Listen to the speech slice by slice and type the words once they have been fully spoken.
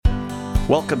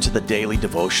Welcome to the daily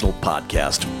devotional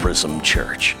podcast of Prism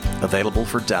Church, available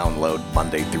for download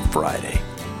Monday through Friday.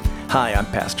 Hi, I'm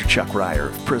Pastor Chuck Ryer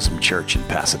of Prism Church in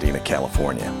Pasadena,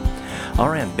 California.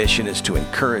 Our ambition is to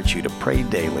encourage you to pray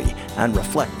daily and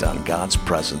reflect on God's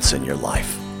presence in your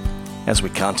life. As we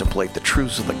contemplate the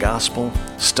truths of the gospel,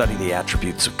 study the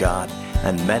attributes of God,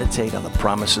 and meditate on the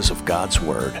promises of God's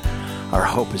Word, our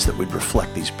hope is that we'd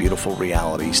reflect these beautiful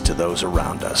realities to those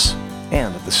around us,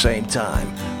 and at the same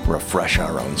time, refresh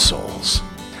our own souls.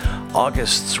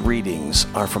 August's readings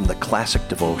are from the classic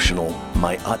devotional,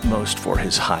 My Utmost for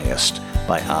His Highest,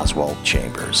 by Oswald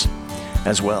Chambers.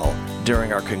 As well,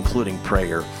 during our concluding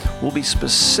prayer, we'll be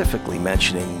specifically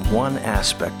mentioning one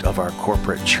aspect of our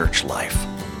corporate church life.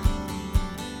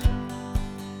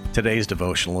 Today's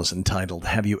devotional is entitled,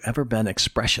 Have You Ever Been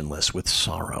Expressionless with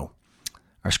Sorrow?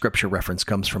 Our scripture reference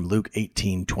comes from Luke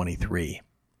 18:23.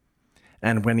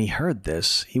 And when he heard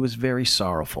this, he was very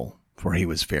sorrowful, for he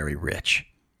was very rich.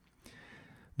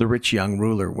 The rich young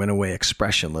ruler went away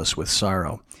expressionless with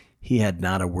sorrow. He had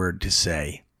not a word to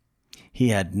say. He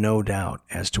had no doubt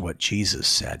as to what Jesus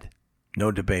said, no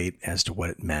debate as to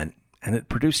what it meant, and it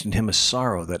produced in him a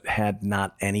sorrow that had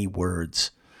not any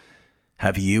words.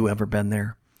 Have you ever been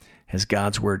there? Has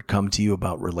God's word come to you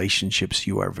about relationships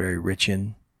you are very rich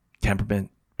in? Temperament,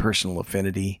 personal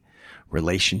affinity,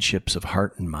 relationships of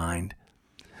heart and mind?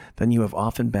 Then you have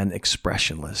often been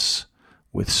expressionless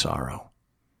with sorrow.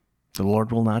 The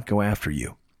Lord will not go after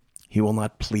you. He will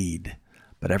not plead.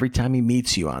 But every time he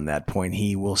meets you on that point,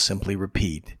 he will simply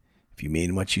repeat, if you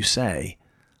mean what you say,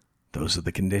 those are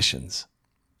the conditions.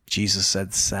 Jesus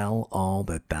said, sell all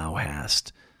that thou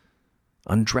hast.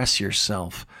 Undress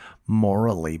yourself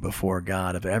morally before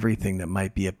God of everything that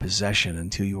might be a possession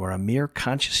until you are a mere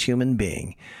conscious human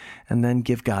being, and then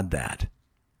give God that.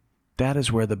 That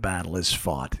is where the battle is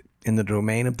fought, in the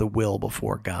domain of the will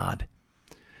before God.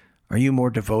 Are you more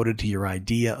devoted to your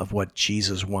idea of what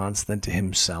Jesus wants than to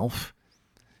himself?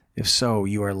 If so,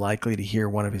 you are likely to hear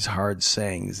one of his hard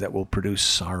sayings that will produce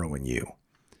sorrow in you.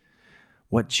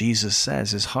 What Jesus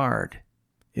says is hard.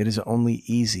 It is only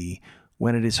easy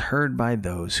when it is heard by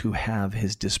those who have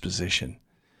his disposition.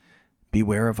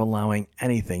 Beware of allowing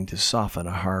anything to soften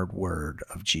a hard word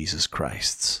of Jesus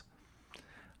Christ's.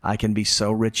 I can be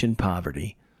so rich in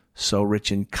poverty, so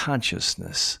rich in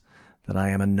consciousness that I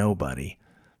am a nobody,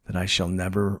 that I shall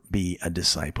never be a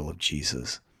disciple of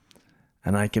Jesus.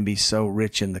 And I can be so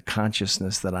rich in the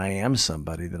consciousness that I am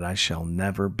somebody that I shall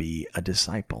never be a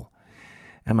disciple.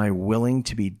 Am I willing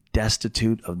to be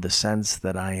destitute of the sense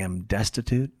that I am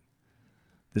destitute?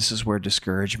 This is where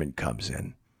discouragement comes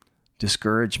in.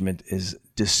 Discouragement is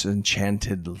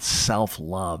disenchanted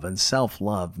self-love, and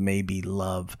self-love may be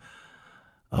love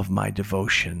of my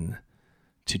devotion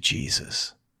to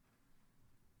Jesus.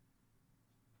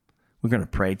 We're going to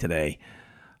pray today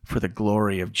for the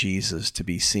glory of Jesus to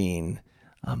be seen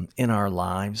in our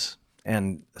lives,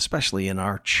 and especially in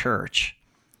our church.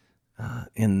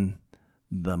 In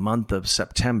the month of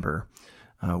September,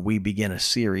 we begin a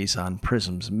series on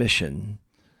Prism's mission,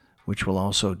 which will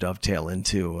also dovetail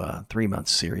into a 3-month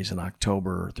series in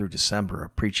October through December, a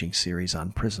preaching series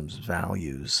on Prism's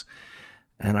values.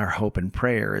 And our hope and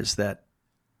prayer is that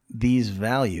these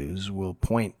values will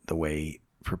point the way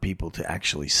for people to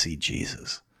actually see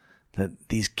Jesus, that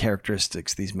these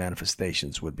characteristics, these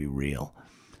manifestations would be real.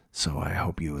 So I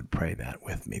hope you would pray that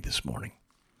with me this morning.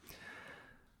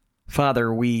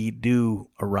 Father, we do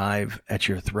arrive at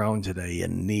your throne today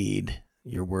in need.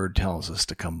 Your word tells us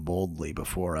to come boldly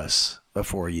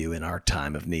before you in our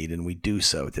time of need, and we do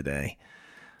so today.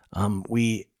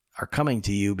 We are coming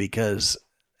to you because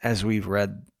as we've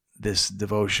read this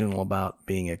devotional about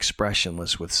being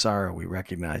expressionless with sorrow, we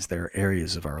recognize there are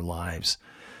areas of our lives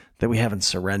that we haven't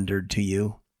surrendered to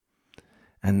you,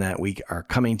 and that we are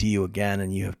coming to you again,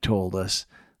 and you have told us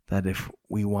that if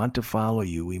we want to follow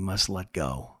you, we must let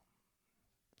go.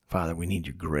 Father, we need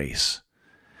your grace.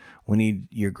 We need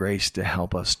your grace to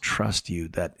help us trust you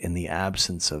that in the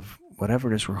absence of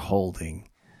whatever it is we're holding,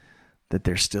 that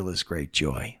there still is great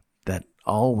joy, that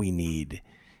all we need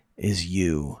is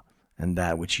you and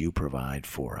that which you provide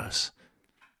for us.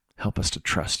 Help us to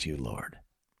trust you, Lord.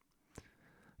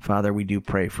 Father, we do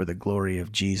pray for the glory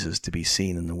of Jesus to be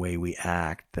seen in the way we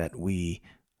act, that we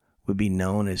would be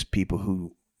known as people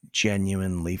who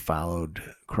genuinely followed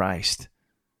Christ.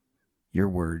 Your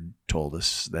word told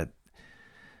us that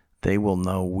they will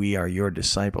know we are your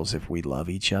disciples if we love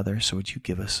each other. So would you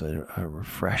give us a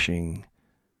refreshing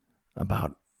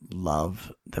about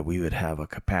love, that we would have a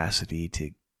capacity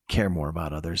to care more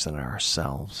about others than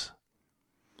ourselves.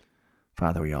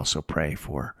 Father, we also pray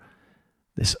for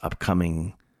this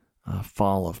upcoming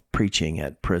fall of preaching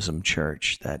at Prism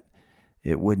Church, that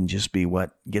it wouldn't just be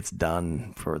what gets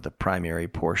done for the primary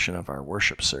portion of our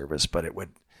worship service, but it would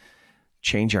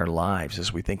change our lives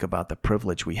as we think about the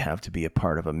privilege we have to be a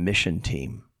part of a mission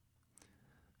team.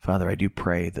 Father, I do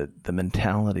pray that the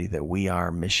mentality that we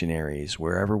are missionaries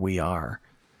wherever we are,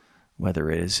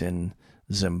 whether it is in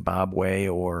Zimbabwe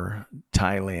or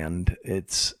Thailand,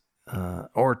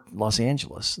 or Los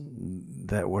Angeles,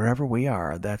 that wherever we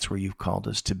are, that's where you've called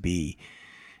us to be,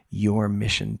 your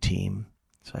mission team.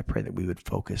 So I pray that we would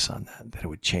focus on that it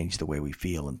would change the way we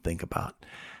feel and think about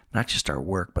not just our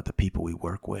work, but the people we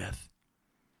work with.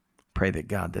 Pray that,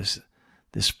 God,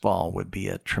 this fall would be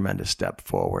a tremendous step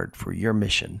forward for your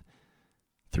mission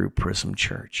through Prism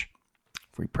Church.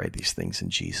 We pray these things in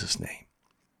Jesus' name.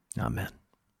 Amen.